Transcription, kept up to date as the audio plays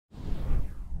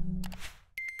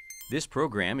This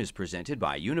program is presented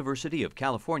by University of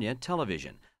California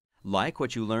Television. Like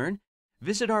what you learn?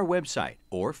 Visit our website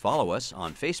or follow us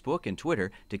on Facebook and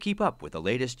Twitter to keep up with the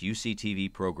latest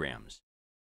UCTV programs.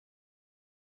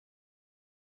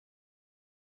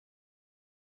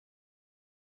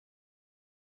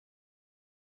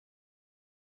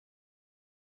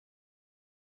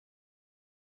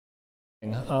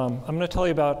 I'm going to tell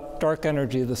you about dark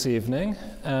energy this evening,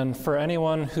 and for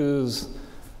anyone who's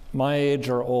my age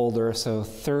or older, so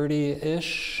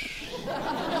 30-ish,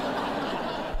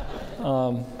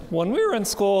 when we were in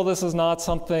school, this is not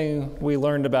something we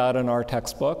learned about in our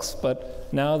textbooks, but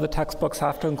now the textbooks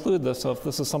have to include this, so if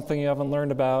this is something you haven't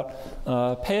learned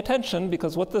about, pay attention,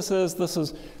 because what this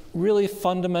is really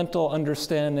fundamental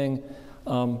understanding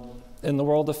in the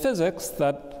world of physics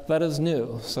that is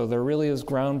new. So there really is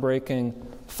groundbreaking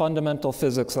fundamental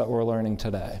physics that we're learning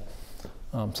today.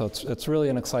 So it's really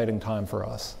an exciting time for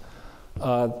us.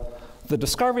 The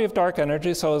discovery of dark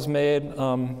energy was made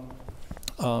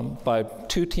by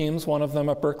two teams, one of them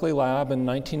at Berkeley Lab in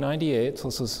 1998, so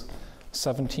this is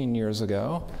 17 years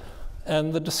ago.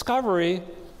 And the discovery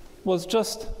was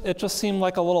it just seemed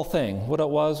like a little thing. What it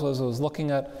was looking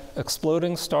at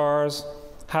exploding stars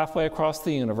halfway across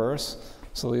the universe.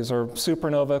 So these are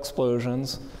supernova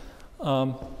explosions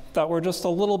that were just a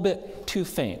little bit too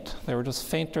faint. They were just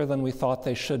fainter than we thought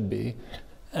they should be.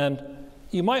 And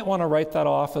you might want to write that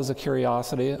off as a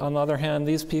curiosity. On the other hand,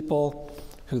 these people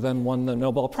who then won the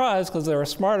Nobel Prize because they were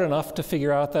smart enough to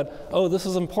figure out that, oh, this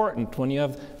is important. When you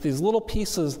have these little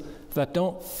pieces that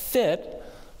don't fit,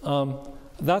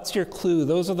 that's your clue.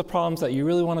 Those are the problems that you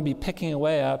really want to be picking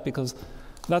away at, because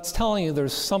that's telling you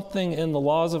there's something in the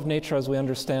laws of nature as we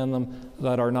understand them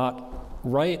that are not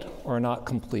right or not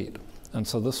complete. And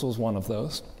so this was one of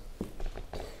those.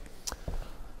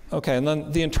 Okay, and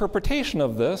then the interpretation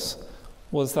of this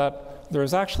was that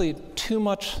there's actually too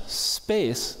much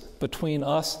space between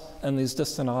us and these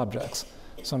distant objects.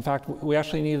 So in fact, we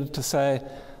actually needed to say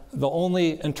the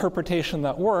only interpretation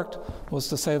that worked was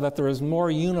to say that there is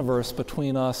more universe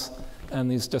between us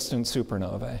and these distant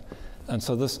supernovae. And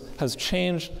so this has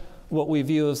changed what we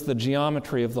view as the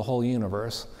geometry of the whole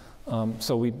universe.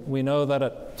 So we know that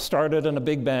it started in a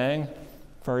big bang,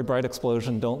 very bright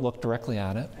explosion, don't look directly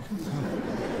at it.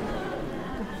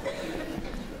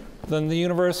 Then the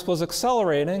universe was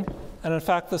accelerating, and in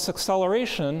fact this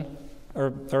acceleration,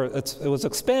 it was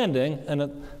expanding,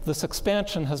 and this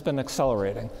expansion has been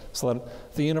accelerating. So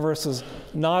that the universe is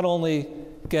not only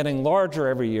getting larger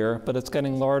every year, but it's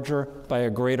getting larger by a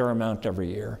greater amount every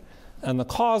year. And the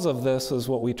cause of this is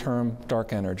what we term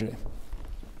dark energy.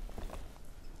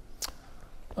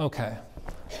 Okay.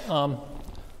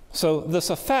 So this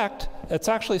effect, it's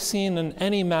actually seen in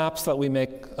any maps that we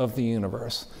make of the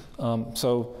universe.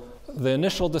 So the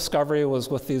initial discovery was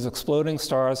with these exploding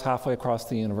stars halfway across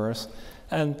the universe.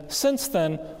 And since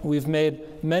then, we've made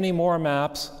many more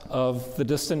maps of the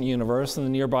distant universe and the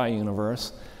nearby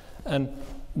universe. And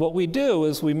what we do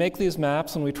is we make these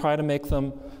maps and we try to make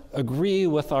them agree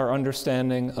with our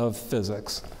understanding of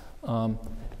physics.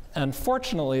 And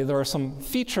fortunately, there are some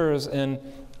features in,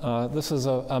 this is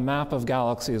a map of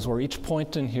galaxies where each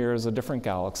point in here is a different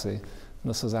galaxy.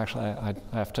 This is actually, I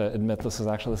have to admit, this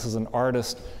is an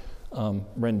artist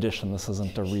rendition. This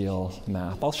isn't a real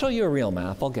map. I'll show you a real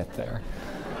map. I'll get there.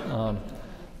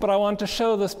 But I wanted to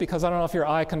show this because I don't know if your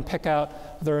eye can pick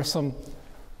out, there are some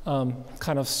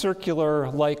kind of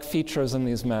circular-like features in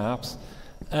these maps.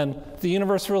 And the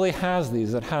universe really has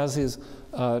these. It has these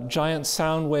giant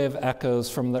sound wave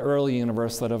echoes from the early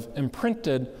universe that have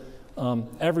imprinted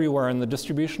everywhere in the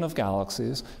distribution of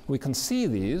galaxies. We can see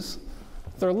these.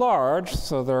 They're large,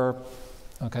 so they're,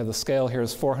 okay, the scale here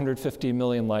is 450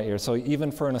 million light years. So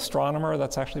even for an astronomer,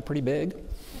 that's actually pretty big.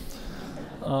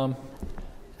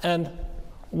 And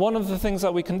one of the things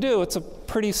that we can do, it's a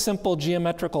pretty simple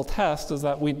geometrical test, is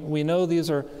that we know these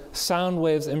are sound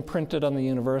waves imprinted on the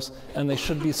universe, and they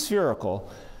should be spherical.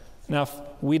 Now, if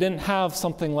we didn't have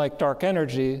something like dark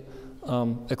energy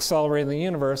accelerating the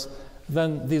universe,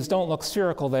 then these don't look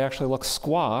spherical, they actually look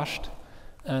squashed.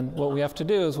 And what we have to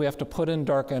do is we have to put in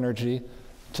dark energy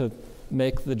to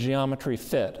make the geometry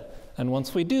fit. And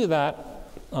once we do that,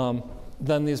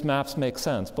 then these maps make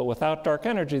sense. But without dark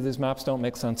energy, these maps don't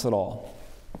make sense at all.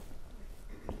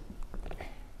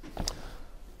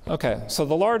 Okay, so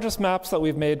the largest maps that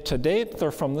we've made to date,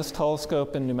 they're from this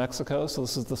telescope in New Mexico. So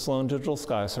this is the Sloan Digital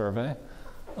Sky Survey.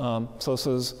 So this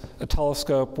is a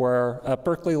telescope where at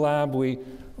Berkeley Lab we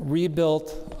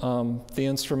rebuilt the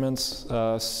instruments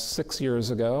 6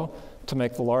 years ago to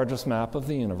make the largest map of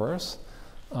the universe,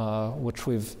 which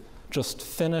we've just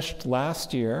finished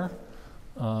last year.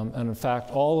 And in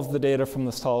fact, all of the data from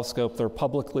this telescope, they're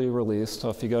publicly released. So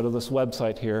if you go to this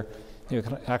website here, you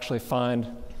can actually find,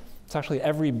 it's actually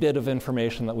every bit of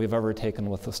information that we've ever taken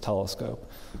with this telescope.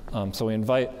 So we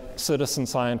invite citizen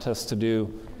scientists to do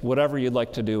whatever you'd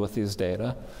like to do with these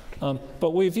data.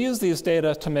 But we've used these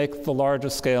data to make the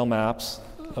largest scale maps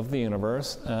of the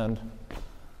universe. And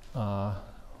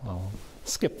I'll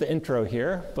skip the intro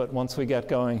here, but once we get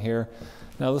going here,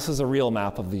 now this is a real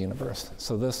map of the universe.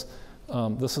 So this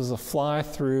is a fly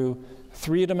through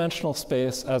three-dimensional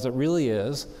space as it really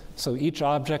is. So each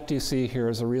object you see here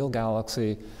is a real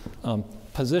galaxy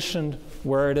positioned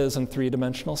where it is in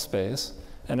three-dimensional space.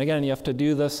 And again, you have to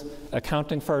do this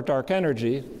accounting for dark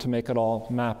energy to make it all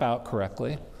map out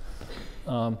correctly.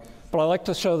 But I like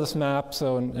to show this map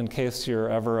so in case you're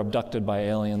ever abducted by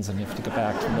aliens and you have to get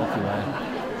back to the Milky Way.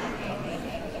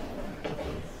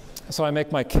 So I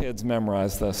make my kids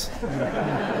memorize this.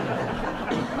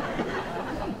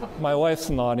 My wife's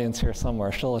in the audience here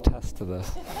somewhere. She'll attest to this.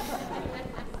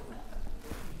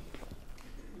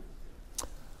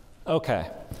 Okay.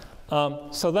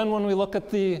 So then when we look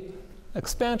at the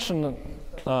expansion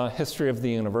history of the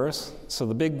universe, so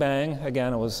the Big Bang,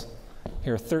 again, it was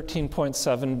here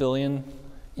 13.7 billion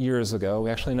years ago. We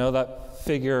actually know that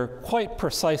figure quite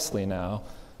precisely now.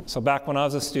 So back when I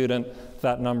was a student,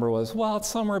 that number was, well, it's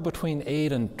somewhere between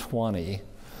 8 and 20.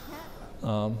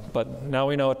 But now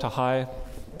we know it to high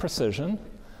precision.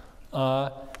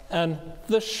 And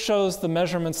this shows the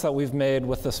measurements that we've made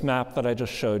with this map that I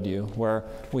just showed you, where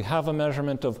we have a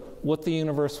measurement of what the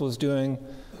universe was doing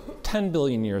 10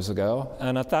 billion years ago.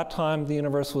 And at that time, the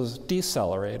universe was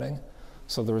decelerating.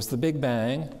 So there was the Big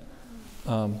Bang.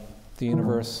 The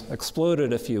universe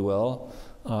exploded, if you will.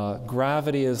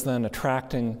 Gravity is then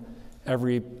attracting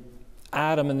every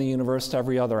atom in the universe to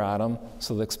every other atom,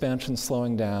 so the expansion's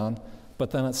slowing down.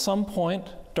 But then at some point,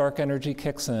 dark energy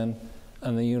kicks in,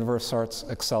 and the universe starts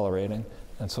accelerating.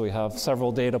 And so we have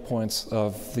several data points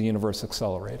of the universe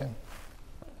accelerating.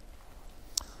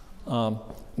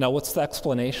 Now, what's the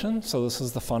explanation? So this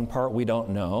is the fun part. We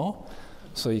don't know.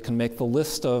 So you can make the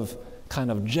list of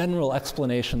kind of general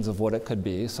explanations of what it could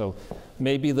be. So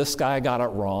maybe this guy got it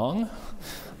wrong.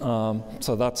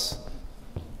 So that's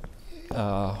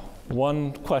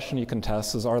one question you can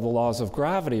test is, are the laws of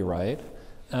gravity right?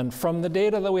 And from the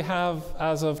data that we have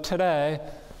as of today,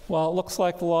 well, it looks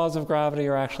like the laws of gravity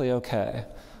are actually okay.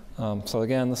 So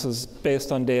again, this is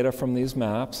based on data from these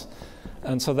maps.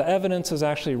 And so the evidence is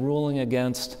actually ruling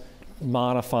against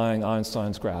modifying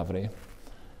Einstein's gravity.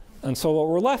 And so what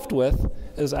we're left with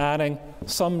is adding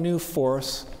some new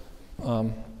force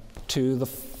to the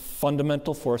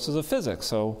fundamental forces of physics.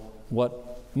 So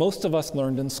what most of us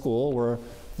learned in school were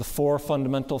the 4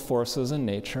 fundamental forces in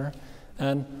nature.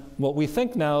 And what we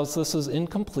think now is this is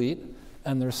incomplete,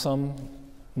 and there's some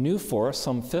new force,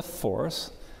 some 5th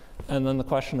force. And then the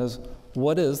question is,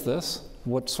 what is this?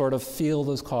 What sort of field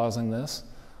is causing this?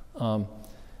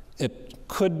 It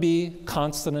could be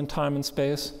constant in time and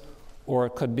space, or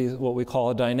it could be what we call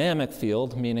a dynamic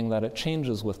field, meaning that it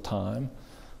changes with time.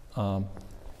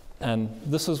 And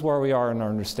this is where we are in our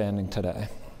understanding today.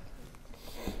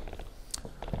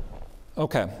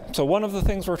 Okay, so one of the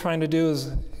things we're trying to do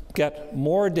is get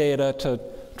more data to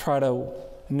try to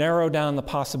narrow down the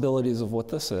possibilities of what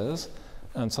this is.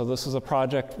 And so this is a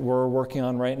project we're working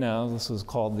on right now. This is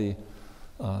called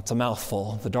it's a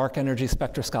mouthful, the Dark Energy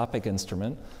Spectroscopic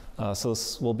Instrument. So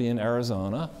this will be in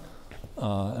Arizona.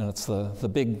 And it's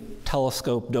the big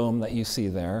telescope dome that you see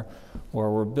there, where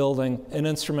we're building an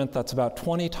instrument that's about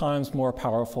 20 times more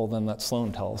powerful than that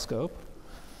Sloan telescope.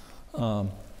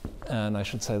 And I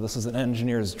should say this is an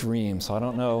engineer's dream, so I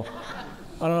don't know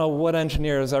what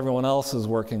engineers everyone else is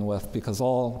working with, because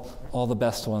all the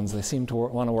best ones, they seem to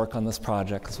want to work on this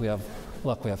project, because we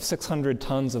have 600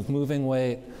 tons of moving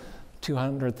weight,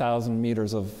 200,000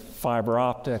 meters of fiber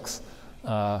optics.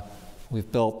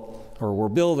 We're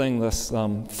building this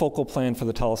focal plane for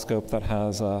the telescope that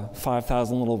has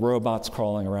 5,000 little robots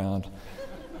crawling around.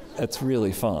 It's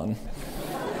really fun.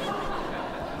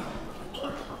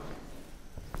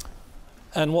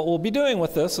 And what we'll be doing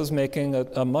with this is making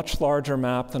a much larger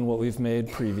map than what we've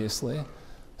made previously.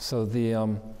 So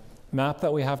the map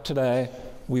that we have today,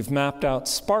 we've mapped out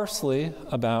sparsely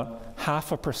about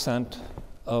 0.5%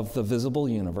 of the visible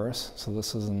universe. So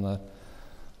this is in the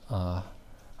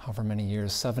however many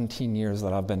years, 17 years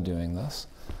that I've been doing this.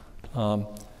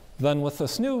 Then with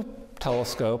this new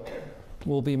telescope,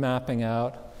 we'll be mapping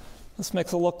out, this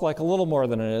makes it look like a little more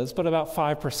than it is, but about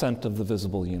 5% of the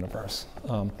visible universe.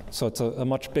 So it's a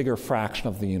much bigger fraction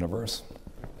of the universe.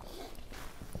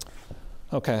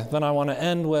 Okay, then I want to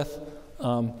end with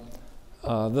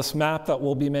this map that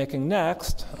we'll be making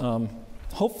next,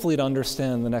 hopefully to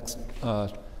understand the next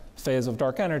phase of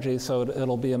dark energy, so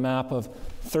it'll be a map of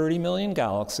 30 million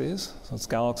galaxies, so it's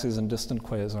galaxies and distant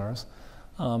quasars.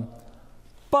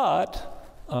 But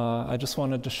I just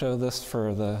wanted to show this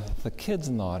for the kids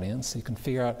in the audience, so you can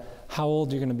figure out how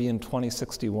old you're going to be in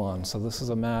 2061. So this is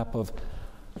a map of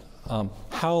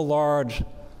how large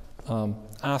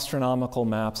astronomical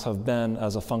maps have been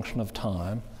as a function of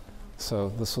time. So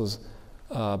this was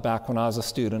back when I was a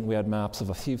student, we had maps of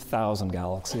a few thousand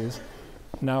galaxies.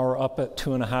 Now we're up at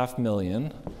 2.5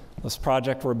 million. This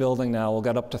project we're building now will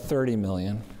get up to 30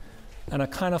 million. And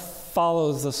it kind of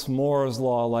follows this Moore's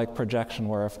law-like projection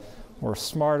where if we're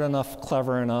smart enough,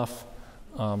 clever enough,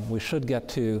 we should get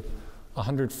to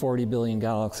 140 billion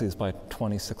galaxies by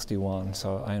 2061.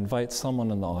 So I invite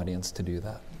someone in the audience to do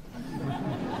that.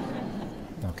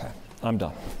 Okay, I'm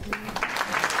done.